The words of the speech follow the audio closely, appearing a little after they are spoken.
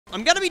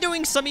I'm going to be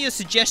doing some of your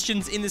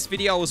suggestions in this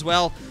video as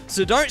well,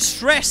 so don't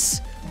stress.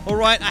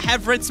 Alright, I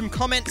have read some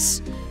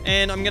comments,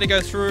 and I'm going to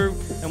go through,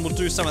 and we'll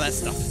do some of that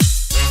stuff.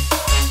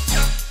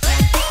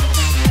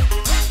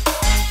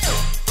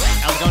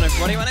 How's it going,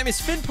 everybody? My name is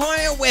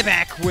Fynnpire. We're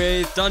back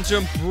with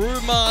Dungeon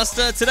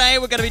Brewmaster. Today,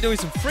 we're going to be doing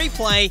some free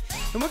play,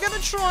 and we're going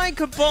to try and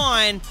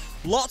combine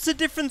lots of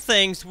different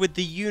things with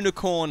the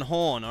unicorn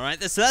horn,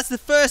 alright? So that's the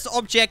first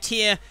object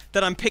here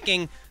that I'm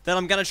picking, that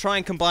I'm going to try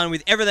and combine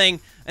with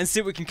everything and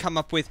see what we can come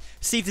up with.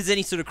 See if there's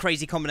any sort of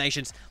crazy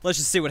combinations. Let's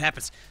just see what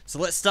happens. So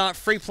let's start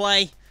free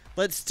play.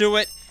 Let's do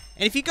it.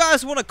 And if you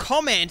guys want to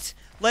comment,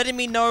 letting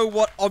me know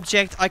what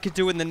object I could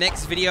do in the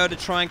next video to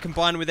try and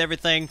combine with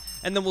everything,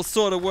 and then we'll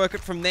sort of work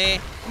it from there.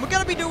 And we're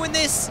going to be doing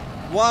this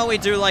while we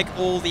do like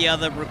all the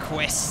other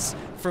requests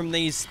from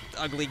these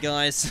ugly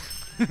guys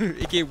who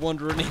keep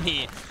wandering in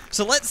here.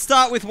 So let's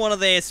start with one of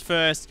theirs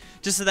first,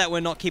 just so that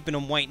we're not keeping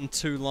them waiting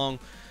too long.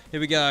 Here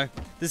we go.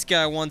 This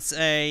guy wants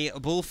a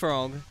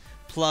bullfrog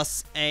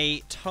plus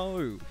a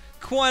toe.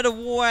 Quite a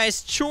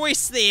wise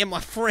choice there, my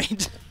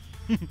friend.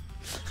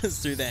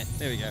 Let's do that.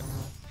 There we go. Here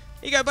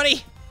you go,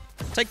 buddy.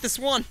 Take this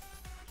one.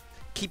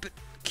 Keep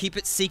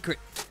it secret.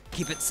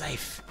 Keep it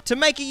safe. To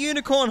make a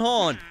unicorn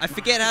horn, I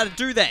forget how to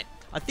do that.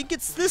 I think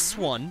it's this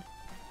one.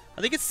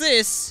 I think it's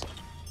this.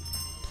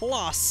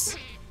 Plus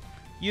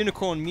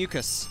unicorn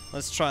mucus.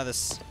 Let's try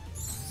this.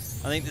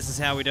 I think this is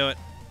how we do it.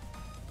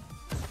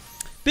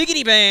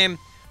 Biggity bam!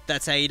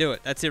 That's how you do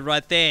it. That's it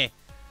right there.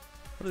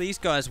 What do these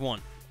guys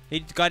want?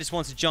 The guy just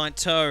wants a giant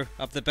toe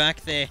up the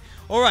back there.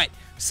 Alright,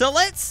 so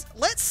let's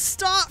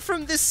start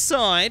from this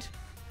side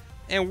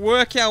and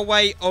work our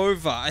way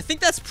over. I think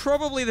that's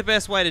probably the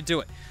best way to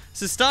do it.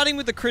 So starting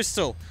with the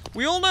crystal.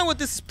 We all know what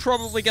this is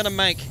probably going to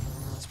make.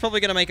 It's probably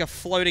going to make a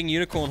floating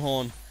unicorn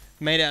horn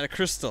made out of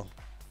crystal.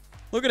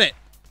 Look at it.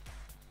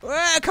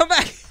 Ah, come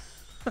back!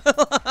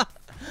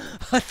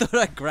 I thought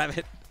I'd grab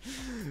it,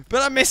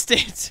 but I missed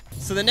it.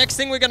 So the next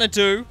thing we're gonna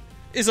do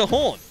is a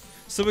horn.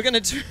 So we're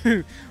gonna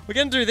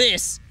do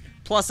this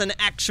plus an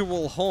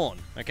actual horn.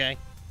 Okay.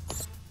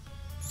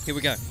 Here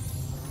we go.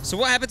 So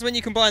what happens when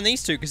you combine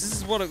these two? Because this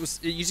is what it was.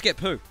 You just get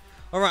poo.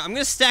 All right. I'm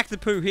gonna stack the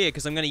poo here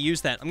because I'm gonna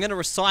use that. I'm gonna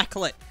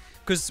recycle it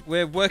because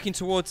we're working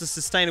towards a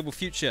sustainable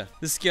future.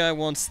 This guy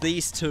wants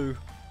these two.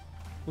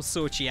 We'll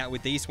sort you out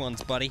with these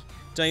ones, buddy.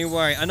 Don't you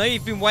worry. I know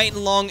you've been waiting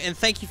long, and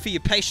thank you for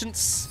your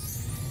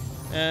patience.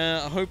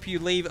 I hope you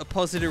leave a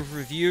positive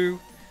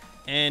review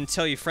and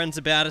tell your friends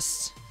about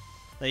us.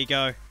 There you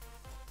go.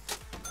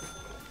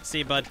 See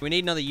you, bud. We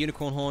need another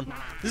unicorn horn.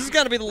 This is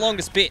going to be the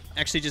longest bit,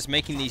 actually just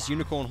making these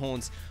unicorn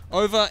horns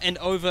over and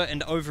over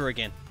and over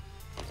again.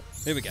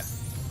 Here we go.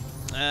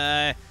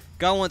 Guy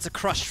wants a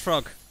crushed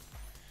frog.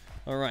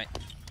 Alright.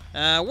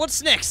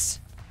 What's next?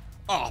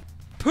 Oh,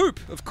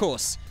 poop, of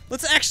course.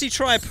 Let's actually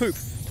try a poop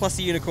plus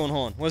a unicorn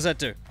horn. What does that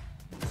do?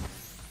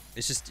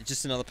 It's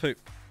just another poop.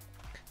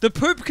 The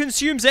poop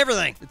consumes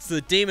everything. It's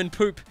the demon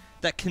poop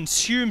that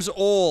consumes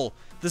all.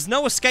 There's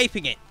no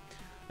escaping it.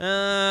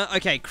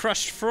 Okay,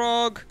 crushed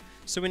frog.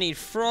 So we need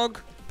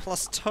frog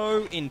plus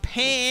toe in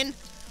pan.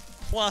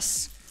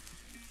 Plus,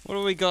 what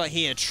do we got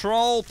here?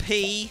 Troll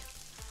pea.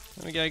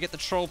 There we go, get the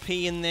troll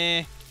pea in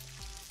there.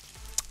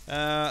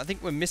 I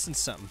think we're missing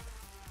something.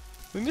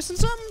 We missing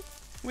something?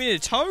 We need a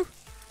toe?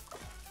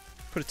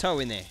 Put a toe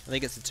in there. I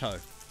think it's a toe.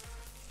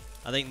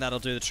 I think that'll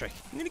do the trick.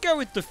 I'm gonna go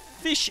with the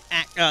fish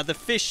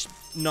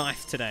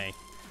knife today.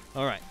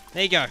 Alright,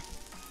 there you go.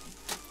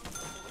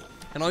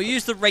 And I'll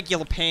use the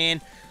regular pan.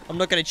 I'm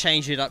not gonna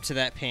change it up to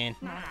that pan.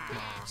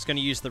 Just gonna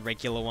use the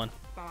regular one.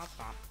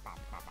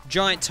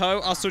 Giant toe.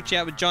 I'll sort you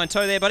out with giant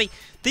toe there, buddy.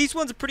 These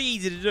ones are pretty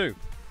easy to do.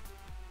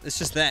 It's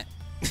just that.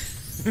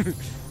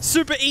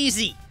 Super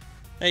easy.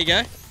 There you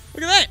go.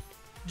 Look at that.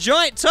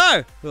 Giant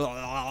toe.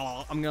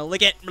 I'm gonna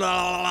lick it.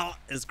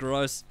 It's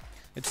gross.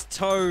 It's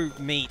toe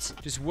meat.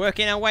 Just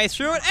working our way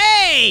through it.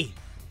 Hey!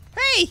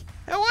 Hey!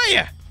 How are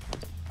you?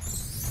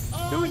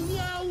 Oh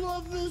yeah, I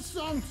love this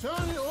song.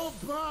 Turn it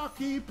up,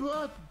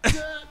 barkeeper.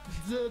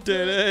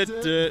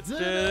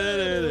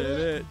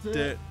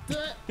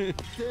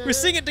 We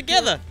sing it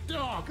together.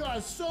 Oh,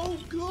 God, so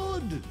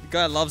good. The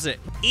guy loves it.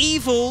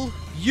 Evil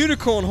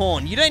unicorn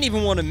horn. You don't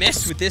even want to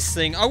mess with this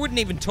thing. I wouldn't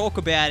even talk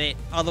about it.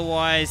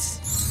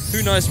 Otherwise,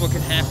 who knows what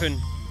could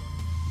happen.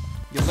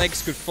 Your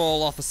legs could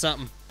fall off or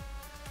something.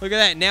 Look at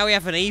that. Now we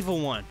have an evil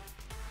one.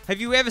 Have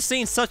you ever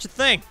seen such a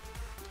thing?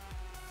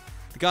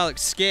 The guy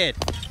looks scared.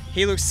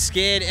 He looks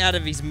scared out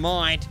of his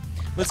mind.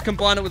 Let's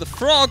combine it with a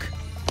frog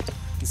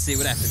and see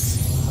what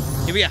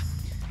happens. Here we go.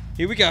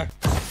 Here we go.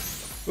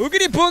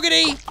 Oogity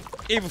boogity.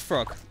 Evil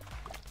frog.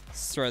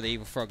 Let's throw the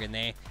evil frog in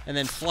there and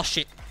then flush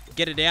it.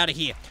 Get it out of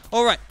here.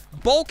 Alright.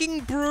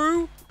 Bulking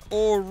brew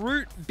or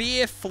root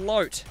beer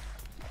float?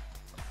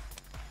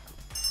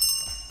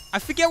 I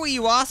forget what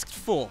you asked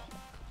for.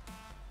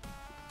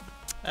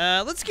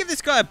 Let's give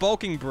this guy a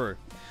bulking brew.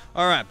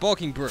 Alright,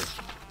 bulking brew.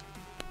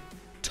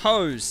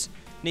 Toes.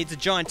 Needs a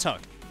giant toe.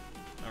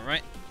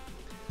 Alright.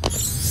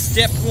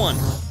 Step 1.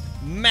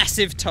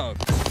 Massive toe.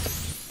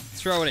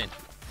 Throw it in.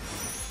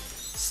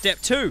 Step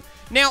 2.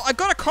 Now, I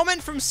got a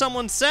comment from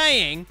someone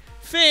saying,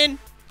 Finn,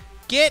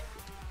 get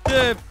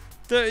the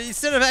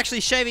instead of actually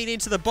shaving it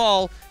into the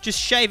bowl, just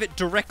shave it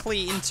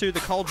directly into the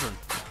cauldron.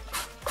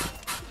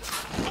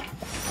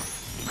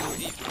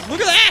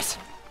 Look at that!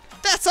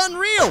 That's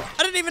unreal! I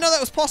didn't even know that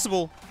was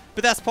possible,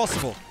 but that's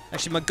possible.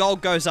 Actually, my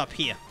gold goes up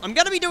here. I'm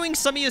going to be doing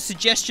some of your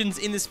suggestions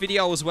in this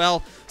video as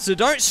well, so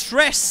don't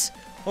stress.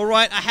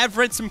 Alright, I have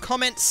read some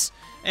comments,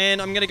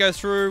 and I'm going to go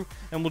through,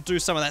 and we'll do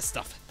some of that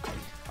stuff.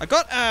 I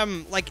got,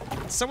 like,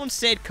 someone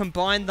said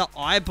combine the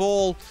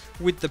eyeball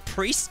with the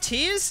priest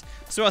tears,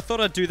 so I thought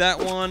I'd do that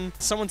one.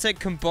 Someone said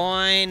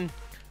combine,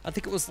 I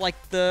think it was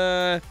like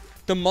the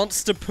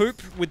monster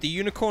poop with the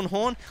unicorn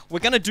horn. We're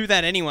going to do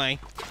that anyway.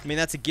 I mean,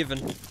 that's a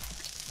given.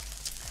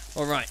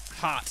 Alright,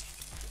 heart.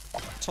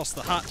 Toss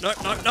the heart. No,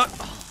 no, no.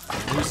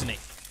 Oh, losing it.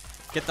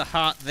 Get the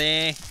heart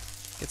there.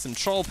 Get some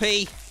troll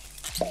pea.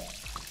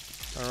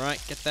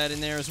 Alright, get that in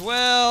there as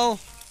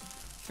well.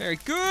 Very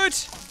good.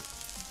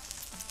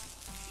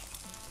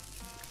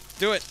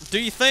 Do it. Do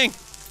your thing.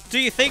 Do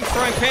your thing,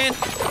 frying pan.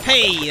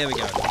 Hey, there we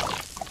go.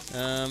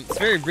 It's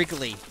very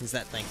wriggly, is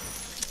that thing.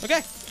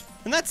 Okay,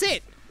 and that's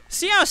it.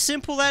 See how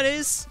simple that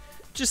is?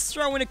 Just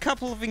throw in a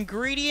couple of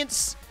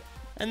ingredients,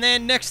 and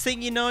then next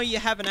thing you know, you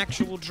have an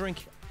actual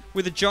drink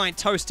with a giant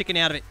toe sticking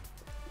out of it.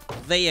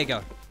 There you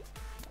go.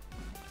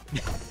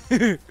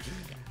 Hey,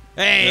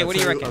 yeah, what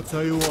do you reckon? I'll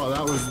tell you what,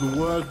 that was the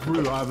worst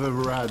brew I've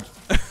ever had.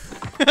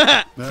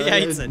 He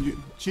hates it.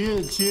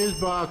 Cheers,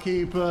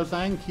 barkeeper.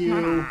 Thank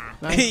you.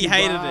 He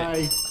hated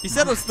it. He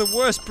said it was the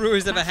worst brew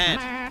he's ever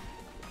had.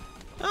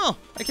 Oh,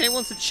 okay, he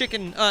wants a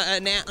chicken,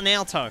 an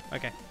alto.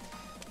 Okay,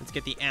 let's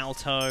get the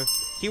alto.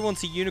 He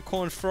wants a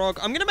unicorn frog.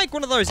 I'm gonna make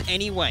one of those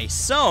anyway,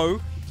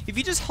 so if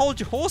you just hold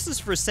your horses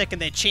for a second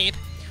there, champ,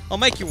 I'll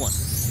make you one.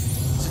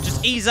 So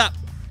just ease up.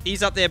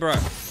 Ease up there, bro.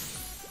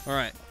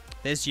 Alright,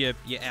 there's your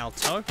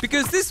alto.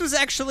 Because this was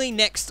actually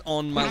next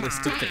on my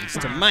list of things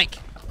to make.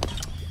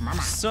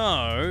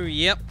 So,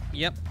 yep,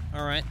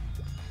 alright.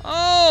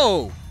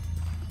 Oh!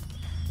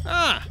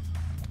 Ah!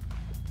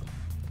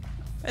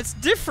 It's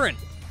different.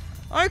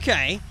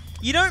 Okay,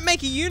 you don't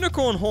make a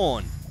unicorn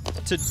horn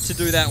to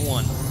do that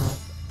one.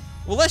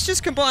 Well, let's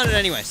just combine it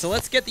anyway. So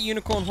let's get the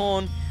unicorn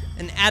horn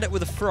and add it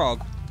with a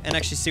frog and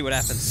actually see what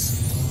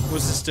happens. What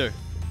does this do?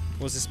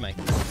 What does this make?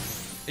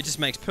 It just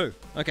makes poo.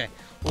 Okay,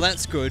 well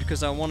that's good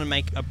because I want to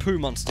make a poo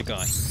monster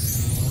guy.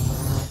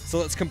 So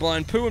let's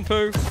combine poo and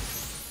poo.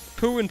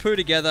 Poo and poo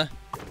together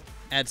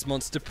adds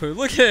monster poo.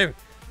 Look at him!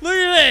 Look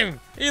at him!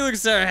 He looks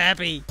so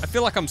happy. I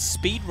feel like I'm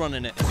speed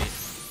running it a bit.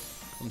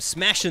 I'm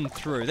smashing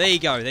through. There you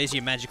go. There's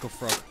your magical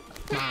frog.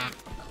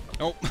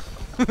 Oh,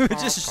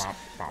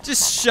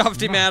 just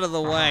shoved him out of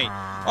the way.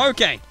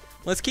 Okay,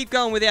 let's keep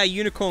going with our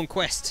unicorn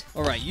quest.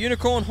 All right,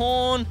 unicorn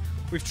horn.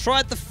 We've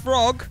tried the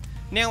frog.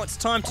 Now it's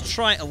time to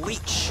try a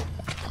leech.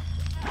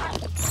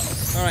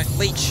 All right,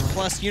 leech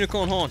plus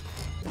unicorn horn.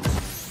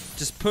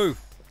 Just poo.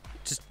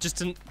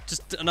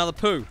 Just another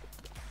poo.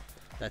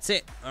 That's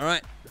it. All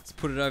right, let's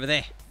put it over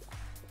there.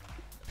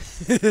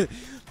 Look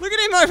at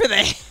him over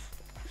there.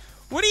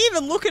 What are you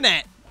even looking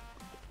at?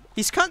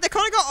 They kind of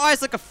got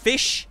eyes like a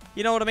fish.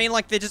 You know what I mean?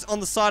 Like they're just on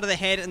the side of the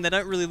head and they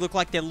don't really look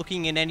like they're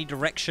looking in any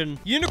direction.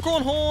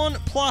 Unicorn horn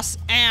plus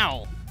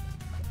owl.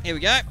 Here we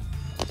go.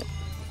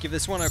 Give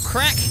this one a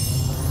crack.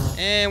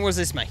 And what does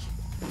this make?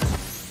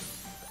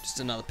 Just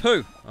another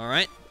poo. All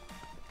right.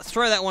 Let's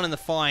throw that one in the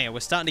fire.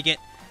 We're starting to get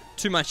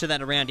too much of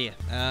that around here.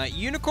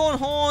 Unicorn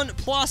horn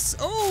plus...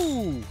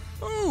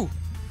 Oh!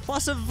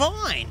 Plus a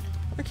vine.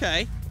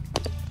 Okay.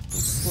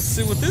 Let's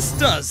see what this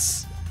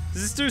does.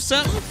 Does this do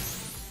something?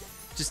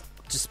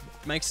 Just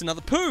makes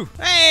another poo.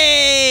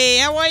 Hey,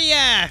 how are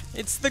ya?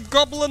 It's the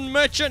goblin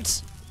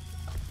merchant.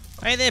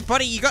 Hey there,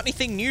 buddy. You got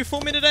anything new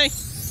for me today?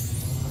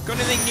 Got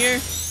anything new?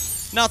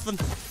 Nothing.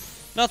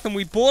 Nothing.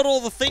 We bought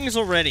all the things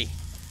already.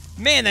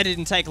 Man, that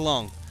didn't take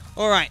long.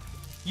 All right.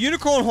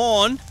 Unicorn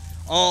horn.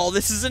 Oh,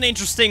 this is an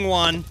interesting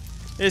one,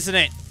 isn't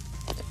it?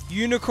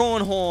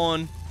 Unicorn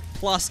horn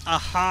plus a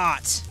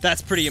heart.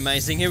 That's pretty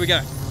amazing. Here we go.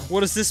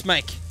 What does this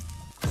make?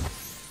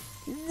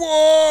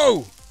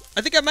 Whoa!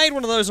 I think I made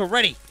one of those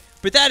already,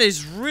 but that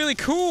is really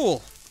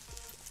cool.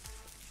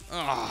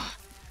 Ah,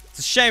 it's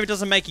a shame it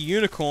doesn't make a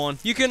unicorn.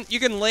 You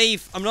can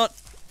leave. I'm not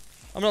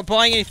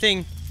buying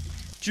anything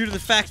due to the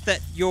fact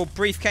that your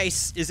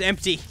briefcase is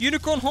empty.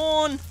 Unicorn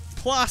horn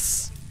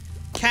plus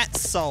cat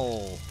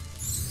soul.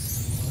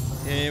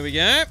 Here we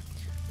go.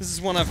 This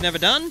is one I've never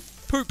done.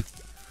 Poop.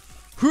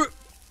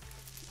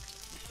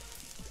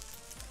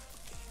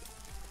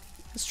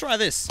 Let's try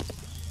this.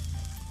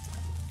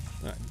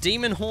 Right,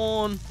 demon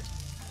horn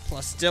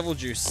plus devil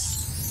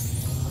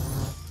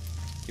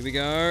juice. Here we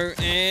go,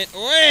 and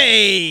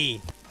oi!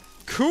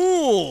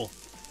 Cool!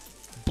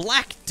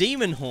 Black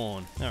demon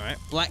horn. Alright,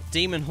 black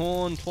demon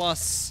horn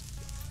plus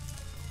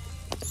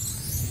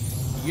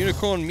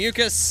unicorn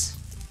mucus.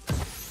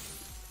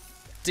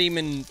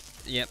 Demon,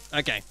 yep,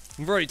 okay.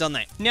 We've already done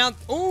that. Now,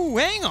 oh,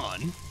 hang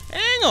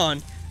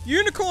on.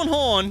 Unicorn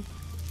horn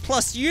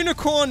plus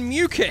unicorn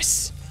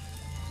mucus.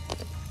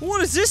 What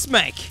does this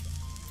make?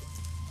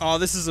 Oh,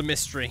 this is a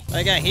mystery.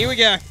 Okay, here we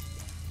go.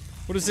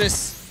 What is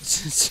this?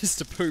 It's just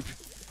a poop.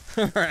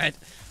 Alright,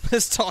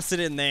 let's toss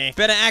it in there.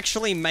 Better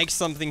actually make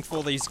something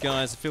for these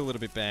guys. I feel a little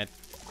bit bad.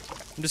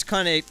 I'm just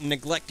kind of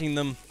neglecting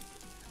them.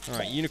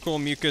 Alright,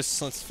 unicorn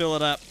mucus. Let's fill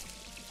it up.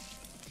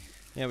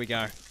 There we go.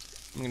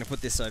 I'm going to put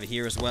this over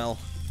here as well.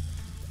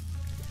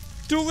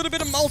 Do a little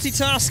bit of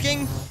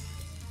multitasking.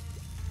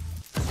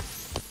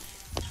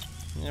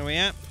 There we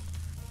are.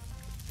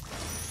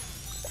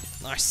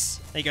 Nice.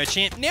 There you go,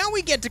 champ. Now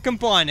we get to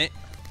combine it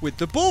with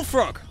the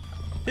bullfrog.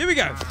 Here we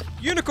go.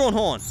 Unicorn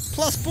horn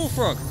plus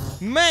bullfrog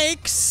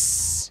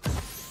makes...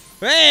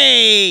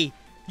 Hey!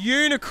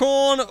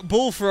 Unicorn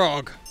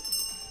bullfrog.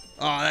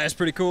 Oh, that's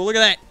pretty cool. Look at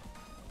that.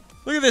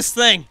 Look at this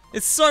thing.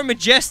 It's so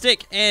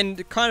majestic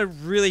and kind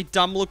of really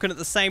dumb looking at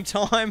the same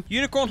time.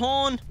 Unicorn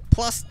horn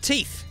plus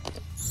teeth.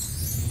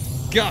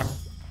 Go.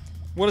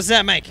 What does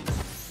that make?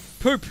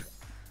 Poop.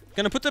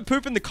 Gonna put the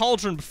poop in the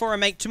cauldron before I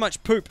make too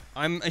much poop.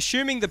 I'm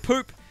assuming the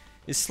poop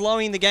is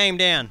slowing the game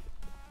down.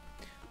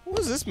 What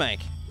does this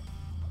make?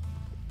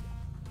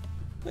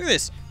 Look at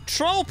this.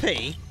 Troll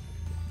pea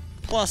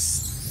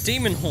plus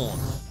demon horn.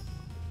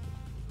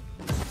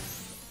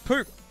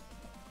 Poop.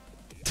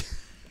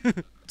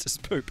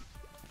 Just poop.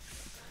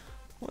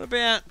 What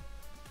about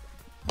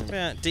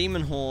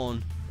demon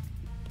horn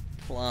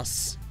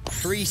plus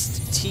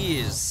priest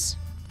tears?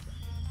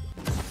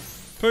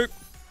 Poop.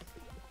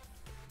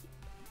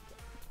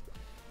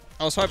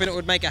 I was hoping it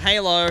would make a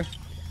halo.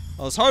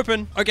 I was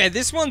hoping. Okay,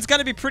 this one's going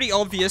to be pretty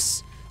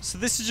obvious. So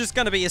this is just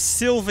going to be a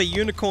silver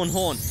unicorn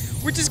horn,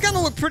 which is going to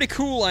look pretty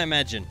cool, I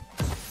imagine.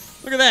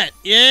 Look at that.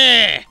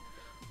 Yeah.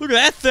 Look at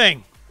that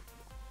thing.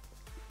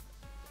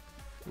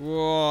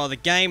 Whoa, the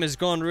game has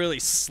gone really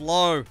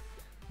slow.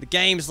 The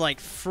game's like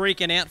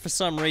freaking out for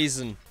some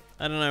reason.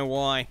 I don't know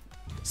why.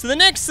 So the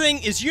next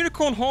thing is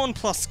unicorn horn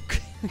plus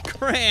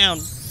crown.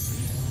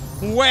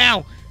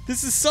 Wow.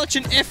 This is such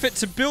an effort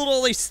to build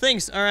all these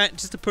things. Alright,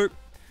 just a poop.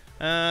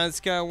 Let's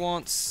go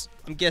once.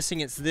 I'm guessing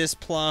it's this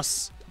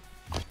plus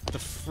the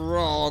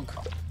frog.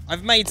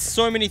 I've made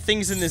so many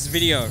things in this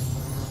video.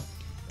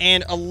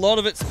 And a lot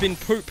of it's been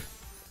poop.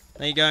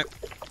 There you go.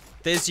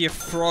 There's your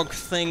frog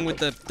thing with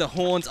the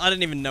horns. I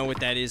don't even know what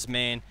that is,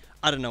 man.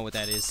 I don't know what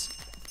that is.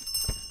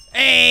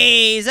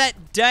 Hey, is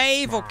that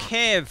Dave or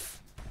Kev?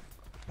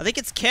 I think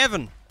it's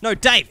Kevin. No,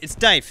 Dave. It's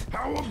Dave.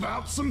 How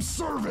about some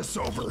service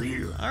over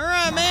here?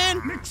 Alright,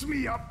 man. Mix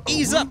me up a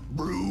Ease up.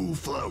 brew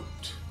float.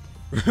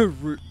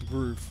 Root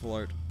brew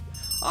float.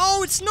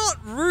 Oh, it's not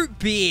root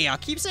beer. I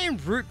keep saying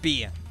root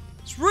beer.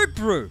 It's root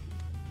brew.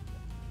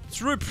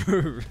 It's root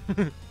brew.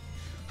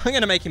 I'm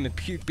gonna make him a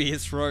puke beer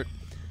throat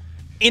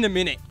in a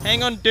minute.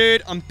 Hang on,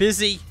 dude. I'm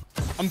busy.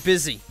 I'm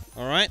busy.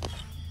 Alright?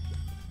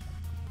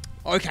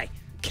 Okay.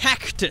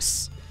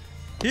 Cactus.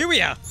 Here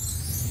we are.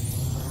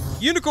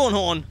 Unicorn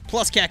horn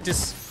plus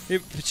cactus.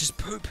 It's just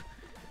poop.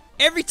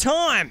 Every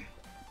time.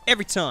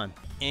 Every time.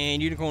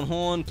 And unicorn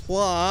horn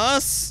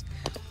plus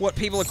what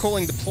people are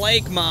calling the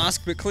plague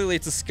mask, but clearly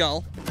it's a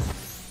skull.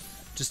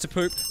 Just a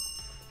poop.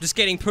 Just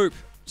getting poop.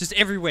 Just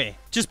everywhere.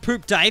 Just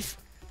poop, Dave.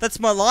 That's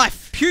my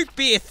life. Puke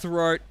beer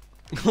throat.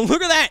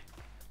 Look at that.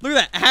 Look at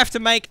that. I have to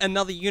make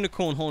another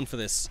unicorn horn for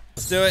this.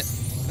 Let's do it.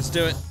 Let's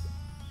do it.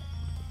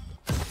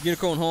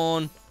 Unicorn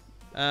horn.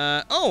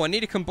 Oh, I need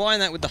to combine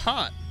that with the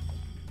heart.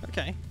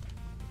 Okay.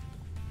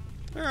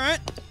 Alright.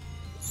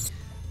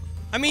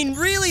 I mean,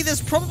 really,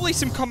 there's probably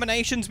some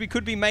combinations we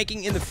could be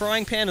making in the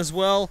frying pan as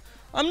well.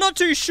 I'm not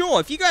too sure.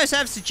 If you guys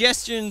have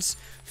suggestions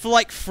for,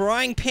 like,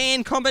 frying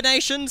pan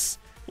combinations,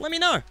 let me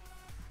know.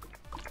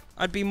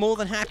 I'd be more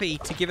than happy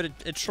to give it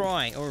a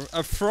try. Or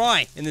a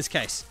fry, in this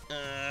case.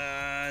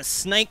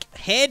 Snake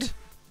head.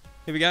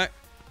 Here we go.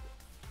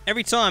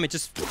 Every time, it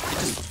just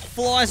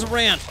flies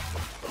around.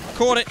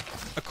 Caught it.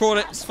 I caught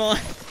it. It's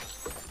fine.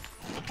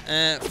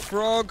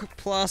 Frog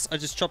plus... I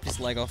just chopped his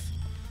leg off.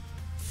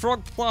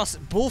 Frog plus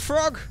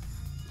bullfrog.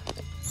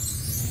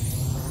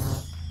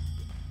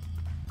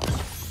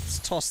 Let's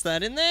toss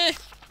that in there.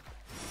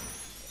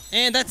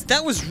 And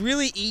that was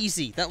really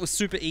easy. That was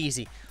super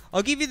easy.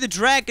 I'll give you the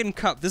dragon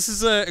cup. This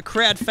is a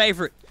crowd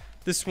favorite.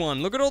 This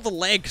one. Look at all the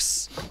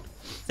legs.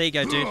 There you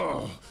go, dude.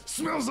 Ugh,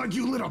 smells like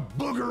you lit a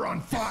booger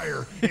on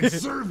fire and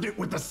served it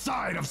with a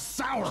side of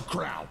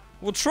sauerkraut.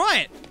 We'll try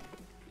it.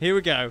 Here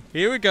we go.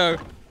 Here we go.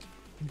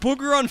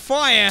 Booger on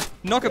fire.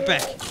 Knock it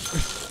back.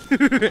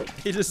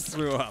 He just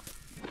threw up.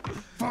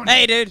 Funny,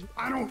 hey, dude.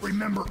 I don't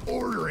remember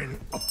ordering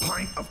a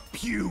pint of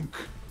puke.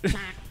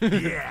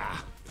 Yeah.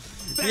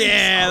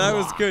 Yeah, that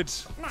was good.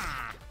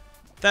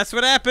 That's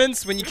what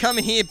happens when you come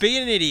in here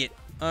being an idiot.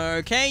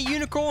 Okay,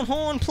 unicorn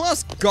horn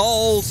plus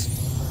gold.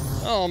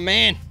 Oh,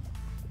 man.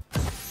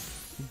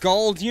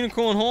 Gold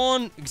unicorn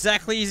horn,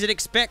 exactly as you'd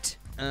expect.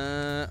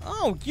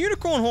 Oh,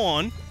 unicorn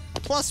horn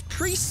plus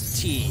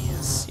priest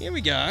tears. Here we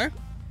go.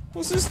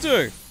 What's this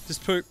do?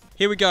 Just poop.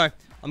 Here we go.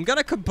 I'm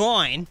gonna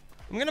combine.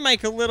 I'm gonna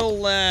make a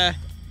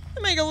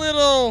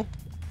little,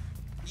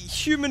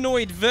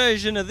 humanoid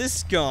version of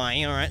this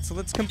guy. Alright, so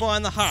let's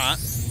combine the heart.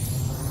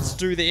 Let's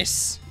do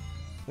this.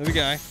 There we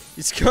go.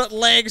 He's got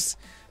legs.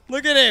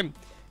 Look at him.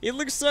 He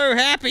looks so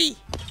happy.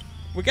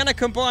 We're gonna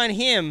combine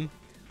him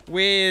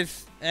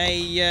with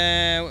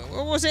a,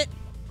 what was it?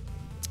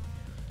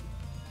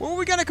 What were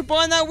we gonna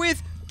combine that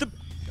with?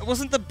 It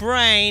wasn't the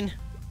brain.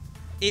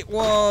 It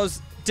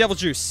was devil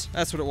juice.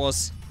 That's what it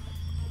was.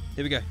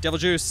 Here we go, devil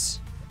juice.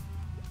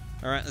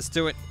 Alright, let's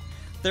do it.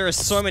 There are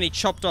so many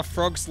chopped off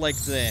frog's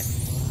legs there.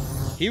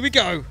 Here we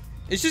go.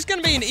 It's just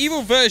gonna be an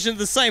evil version of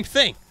the same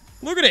thing.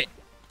 Look at it.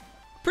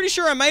 Pretty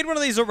sure I made one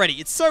of these already.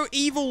 It's so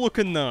evil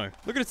looking though.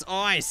 Look at its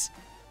eyes.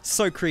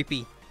 So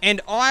creepy.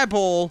 And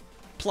eyeball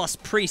plus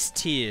priest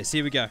tears.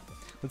 Here we go.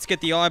 Let's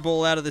get the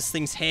eyeball out of this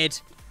thing's head.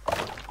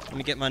 Let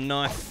me get my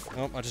knife.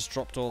 Oh, I just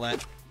dropped all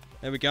that.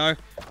 There we go.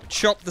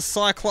 Chop the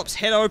Cyclops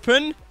head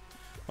open.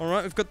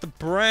 Alright, we've got the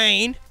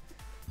brain.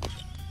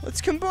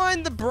 Let's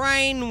combine the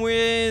brain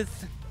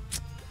with...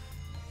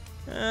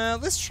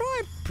 let's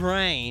try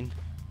brain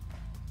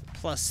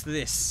plus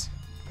this.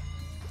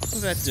 What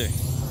does that do?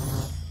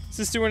 Does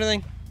this do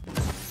anything?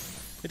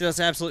 It does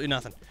absolutely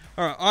nothing.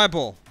 Alright,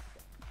 eyeball.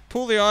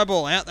 Pull the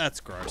eyeball out.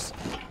 That's gross.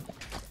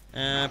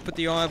 Put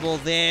the eyeball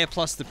there,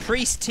 plus the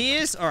priest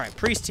tears. Alright,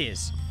 priest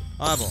tears.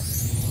 Eyeball.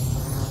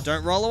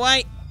 Don't roll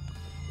away.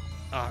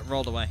 Oh, it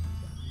rolled away.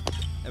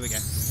 There we go.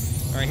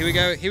 Alright, here we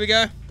go. Here we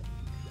go.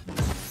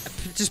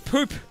 Just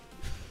poop.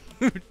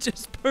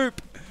 Just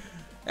poop.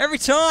 Every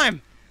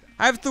time.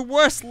 I have the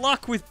worst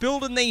luck with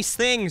building these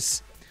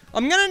things.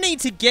 I'm gonna need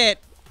to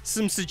get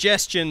some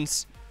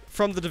suggestions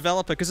from the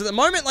developer, because at the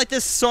moment, like,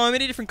 there's so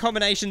many different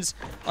combinations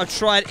I've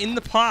tried in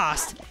the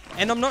past,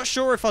 and I'm not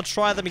sure if I'll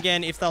try them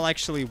again, if they'll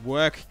actually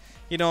work.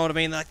 You know what I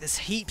mean? Like, there's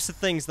heaps of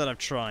things that I've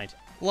tried.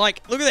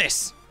 Like, look at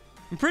this.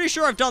 I'm pretty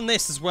sure I've done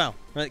this as well.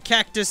 Right,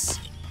 cactus,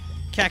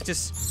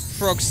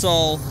 frog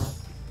soul.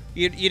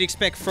 You'd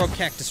expect frog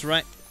cactus,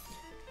 right?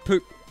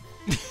 Poop.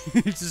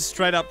 Just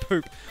straight up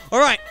poop.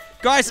 Alright,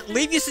 guys,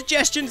 leave your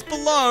suggestions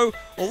below,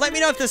 or let me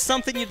know if there's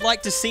something you'd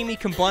like to see me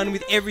combine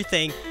with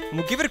everything, and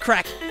we'll give it a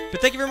crack. But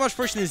thank you very much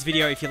for watching this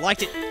video. If you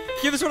liked it,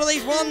 give us one of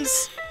these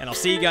ones, and I'll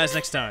see you guys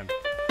next time.